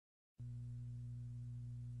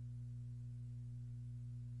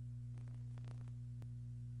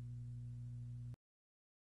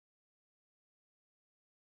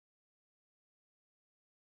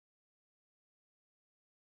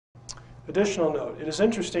Additional note, it is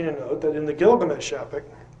interesting to note that in the Gilgamesh epic,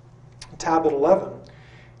 tablet 11,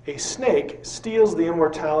 a snake steals the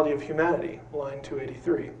immortality of humanity, line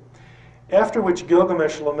 283. After which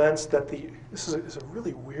Gilgamesh laments that this is a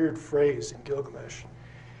really weird phrase in Gilgamesh.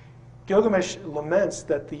 Gilgamesh laments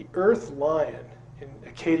that the earth lion, in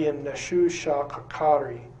Akkadian Neshu Shah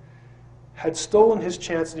Kakari, had stolen his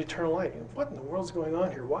chance at eternal life. What in the world's going on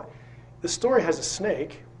here? Why? The story has a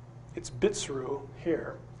snake. It's Bitsuru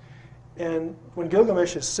here. And when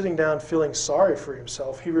Gilgamesh is sitting down feeling sorry for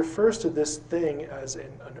himself, he refers to this thing as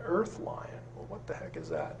an earth lion. Well, what the heck is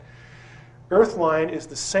that? Earth lion is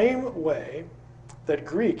the same way that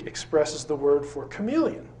Greek expresses the word for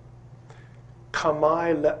chameleon.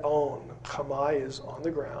 Kamai leon. Kamai is on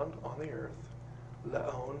the ground, on the earth.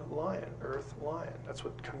 Leon, lion, earth lion. That's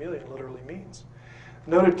what chameleon literally means.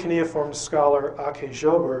 Noted cuneiform scholar Ake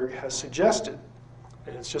Joberg has suggested,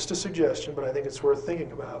 and it's just a suggestion, but I think it's worth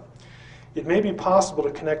thinking about, it may be possible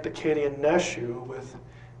to connect Akkadian Neshu with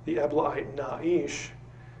the Eblaite Na'ish,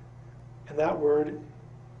 and that word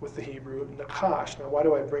with the Hebrew Nakash. Now, why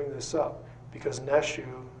do I bring this up? Because Neshu,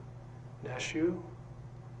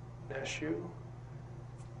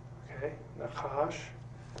 okay, Nakash.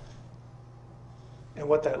 And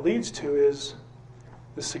what that leads to is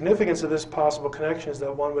the significance of this possible connection is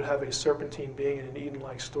that one would have a serpentine being in an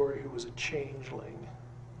Eden-like story who was a changeling.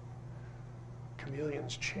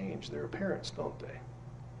 Chameleons change their appearance, don't they?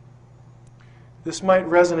 This might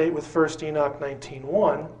resonate with 1 Enoch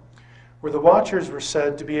 19:1, where the Watchers were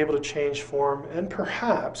said to be able to change form, and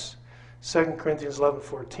perhaps 2 Corinthians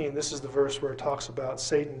 11:14. This is the verse where it talks about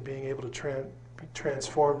Satan being able to be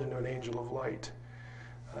transformed into an angel of light.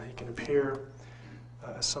 He can appear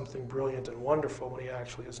as something brilliant and wonderful when he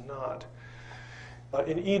actually is not.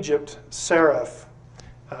 In Egypt, seraph.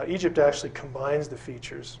 Egypt actually combines the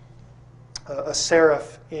features. A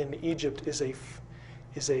seraph in Egypt is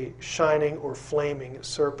a shining or flaming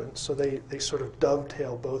serpent, so they sort of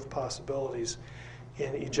dovetail both possibilities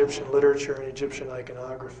in Egyptian literature and Egyptian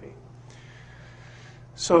iconography.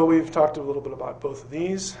 So we've talked a little bit about both of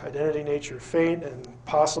these, identity, nature, fate, and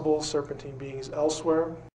possible serpentine beings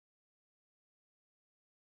elsewhere.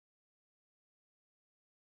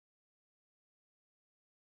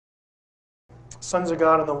 Sons of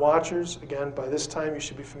God and the Watchers, again, by this time you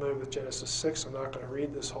should be familiar with Genesis 6. I'm not going to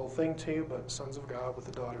read this whole thing to you, but sons of God with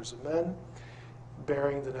the daughters of men,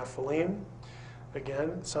 bearing the Nephilim.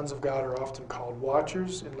 Again, sons of God are often called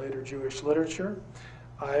Watchers in later Jewish literature.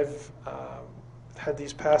 I've had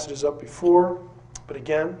these passages up before, but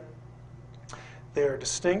again, they are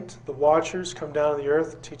distinct. The Watchers come down to the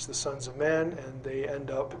earth, teach the sons of man, and they end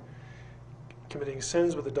up committing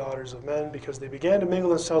sins with the daughters of men because they began to mingle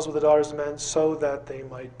themselves with the daughters of men so that they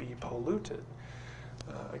might be polluted.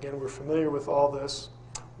 Again, we're familiar with all this.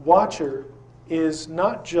 Watcher is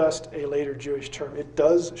not just a later Jewish term. It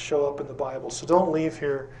does show up in the Bible. So don't leave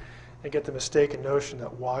here and get the mistaken notion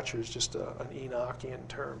that watcher is just an Enochian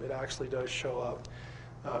term. It actually does show up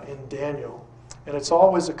in Daniel. And it's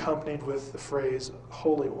always accompanied with the phrase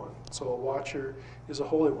Holy One. So a watcher is a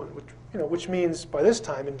Holy One, which means by this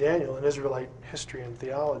time in Daniel, in Israelite history and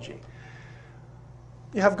theology,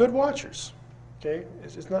 you have good watchers. Okay,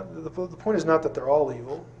 it's not the point is not that they're all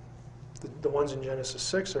evil. The ones in Genesis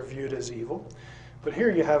 6 are viewed as evil, but here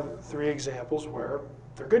you have three examples where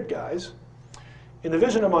they're good guys. In the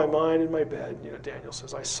vision of my mind in my bed, Daniel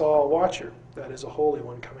says, I saw a watcher, that is a holy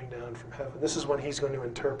one coming down from heaven. This is when he's going to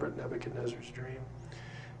interpret Nebuchadnezzar's dream,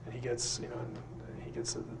 and he gets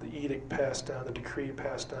the edict passed down, the decree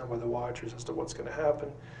passed down by the watchers as to what's going to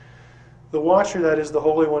happen. The watcher, that is the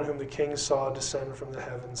Holy One whom the king saw descend from the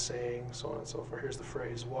heavens, saying, so on and so forth. Here's the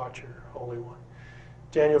phrase, watcher, Holy One.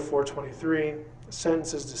 Daniel 4:23, the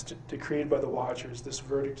sentence is decreed by the watchers. This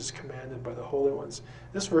verdict is commanded by the Holy Ones.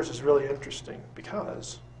 This verse is really interesting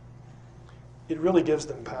because it really gives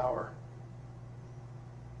them power.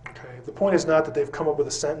 Okay, the point is not that they've come up with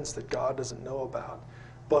a sentence that God doesn't know about,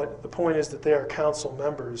 but the point is that they are council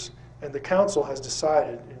members, and the council has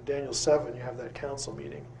decided, in Daniel 7, you have that council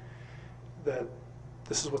meeting, that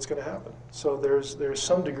this is what's going to happen. So there's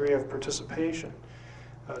some degree of participation,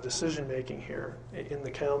 decision-making here in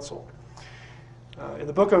the council. In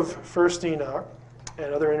the book of 1 Enoch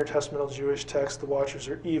and other intertestamental Jewish texts, the watchers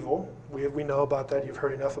are evil. We know about that. You've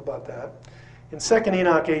heard enough about that. In 2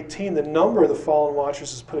 Enoch 18, the number of the fallen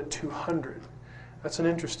watchers is put at 200. That's an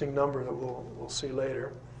interesting number that we'll see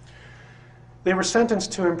later. They were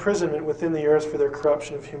sentenced to imprisonment within the earth for their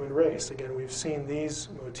corruption of human race. Again, we've seen these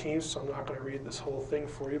motifs, so I'm not going to read this whole thing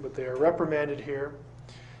for you, but they are reprimanded here.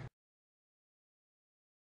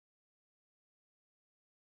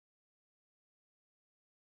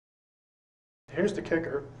 Here's the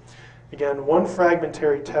kicker. Again, one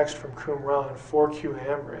fragmentary text from Qumran, 4Q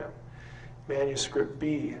Amram, manuscript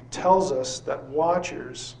B, tells us that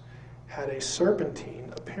watchers had a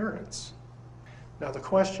serpentine appearance. Now the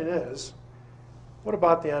question is, what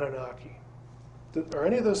about the Anunnaki? Are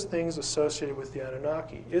any of those things associated with the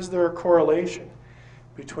Anunnaki? Is there a correlation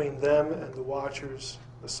between them and the watchers,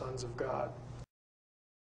 the sons of God?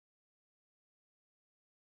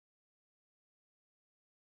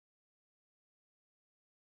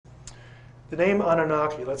 The name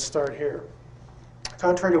Anunnaki, let's start here.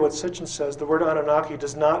 Contrary to what Sitchin says, the word Anunnaki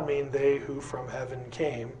does not mean they who from heaven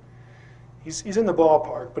came. He's in the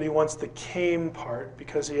ballpark, but he wants the came part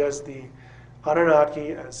because he has the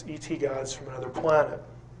Anunnaki as ET gods from another planet.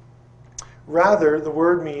 Rather, the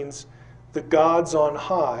word means the gods on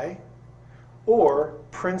high or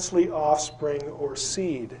princely offspring or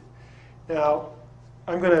seed. Now,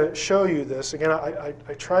 I'm going to show you this. Again, I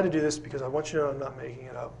try to do this because I want you to know I'm not making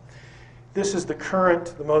it up. This is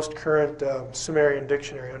the most current Sumerian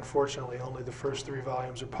dictionary. Unfortunately, only the first 3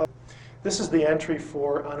 volumes are published. This is the entry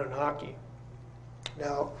for Anunnaki.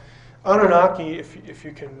 Now, Anunnaki, if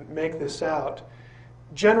you can make this out,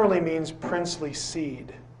 generally means princely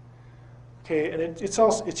seed. Okay, and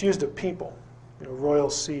it's used of people, royal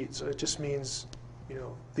seed. So it just means,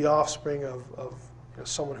 the offspring of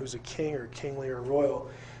someone who's a king or kingly or royal.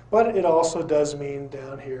 But it also does mean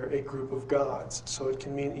down here a group of gods, so it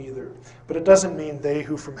can mean either. But it doesn't mean they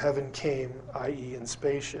who from heaven came, i.e. in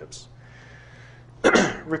spaceships.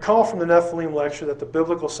 Recall from the Nephilim lecture that the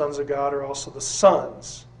biblical sons of God are also the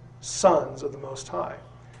sons of the Most High.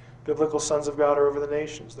 Biblical sons of God are over the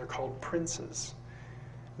nations. They're called princes.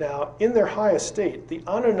 Now, in their high estate, the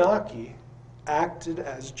Anunnaki acted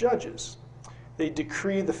as judges. They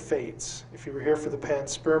decree the fates. If you were here for the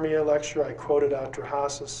panspermia lecture, I quoted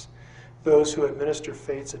Atrahasis, those who administer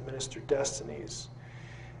fates administer destinies.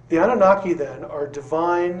 The Anunnaki then are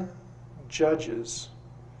divine judges.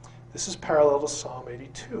 This is parallel to Psalm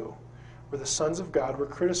 82, where the sons of God were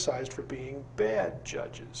criticized for being bad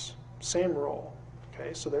judges. Same role.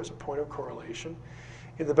 Okay, so there's a point of correlation.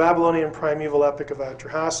 In the Babylonian primeval epic of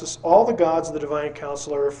Atrahasis, all the gods of the divine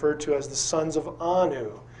council are referred to as the sons of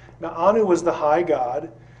Anu. Now, Anu was the high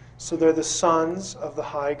god, so they're the sons of the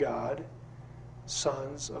high god,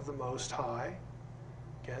 sons of the Most High.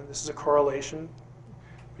 Again, this is a correlation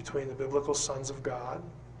between the biblical sons of God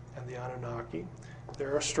and the Anunnaki.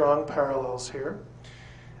 There are strong parallels here.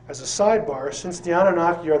 As a sidebar, since the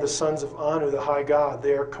Anunnaki are the sons of Anu, the high god,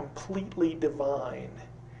 they are completely divine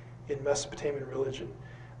in Mesopotamian religion.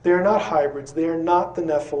 They are not hybrids. They are not the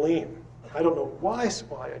Nephilim. I don't know why,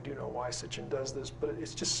 I do know why Sitchin does this, but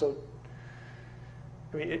it's just so,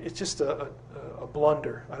 it's just a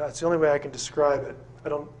blunder. That's the only way I can describe it.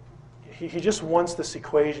 He just wants this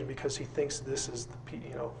equation because he thinks this is,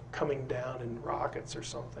 coming down in rockets or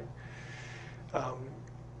something.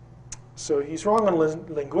 So he's wrong on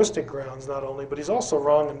linguistic grounds not only, but he's also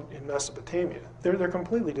wrong in Mesopotamia. They're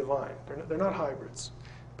completely divine. They're not hybrids,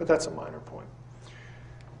 but that's a minor point.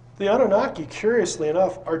 The Anunnaki, curiously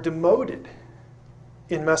enough, are demoted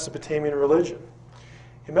in Mesopotamian religion.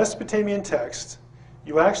 In Mesopotamian texts,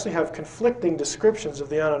 you actually have conflicting descriptions of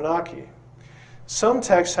the Anunnaki. Some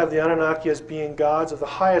texts have the Anunnaki as being gods of the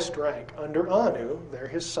highest rank. Under Anu, they're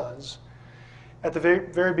his sons. At the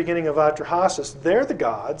very beginning of Atrahasis, they're the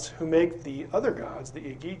gods who make the other gods, the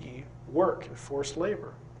Igigi, work in forced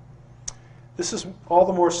labor. This is all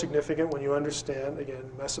the more significant when you understand,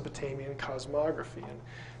 again, Mesopotamian cosmography. And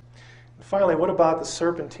finally, what about the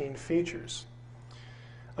serpentine features?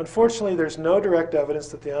 Unfortunately, there's no direct evidence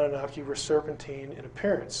that the Anunnaki were serpentine in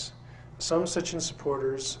appearance. Some Sitchin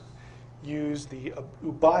supporters use the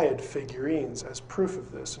Ubaid figurines as proof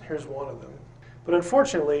of this, and here's one of them. But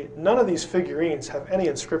unfortunately, none of these figurines have any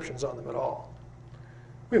inscriptions on them at all.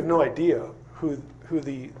 We have no idea who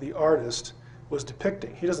the artist was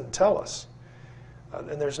depicting. He doesn't tell us.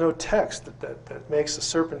 And there's no text that makes a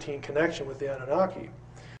serpentine connection with the Anunnaki.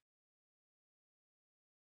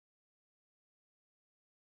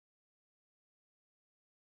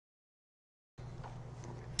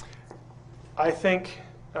 I think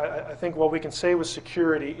what we can say with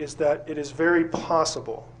security is that it is very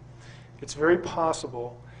possible. It's very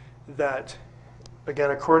possible that,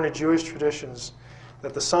 again, according to Jewish traditions,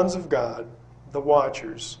 that the sons of God, the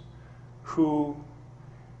Watchers, who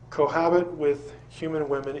cohabit with human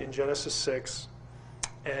women in Genesis 6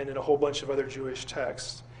 and in a whole bunch of other Jewish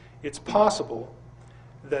texts, it's possible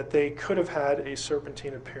that they could have had a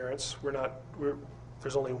serpentine appearance.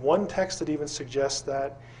 There's only one text that even suggests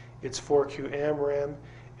that. It's 4Q Amram,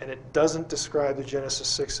 And it doesn't describe the Genesis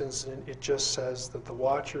 6 incident. It just says that the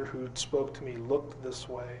watcher who spoke to me looked this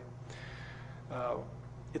way.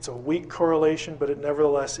 It's a weak correlation, but it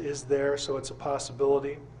nevertheless is there, so it's a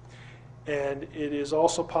possibility. And it is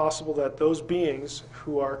also possible that those beings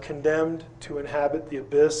who are condemned to inhabit the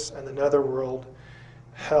abyss and the netherworld,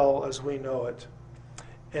 hell as we know it,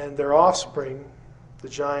 and their offspring, the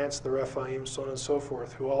giants, the Rephaim, so on and so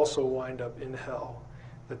forth, who also wind up in hell,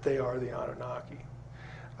 that they are the Anunnaki.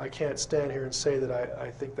 I can't stand here and say that I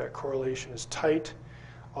think that correlation is tight.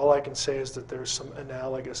 All I can say is that there's some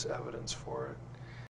analogous evidence for it.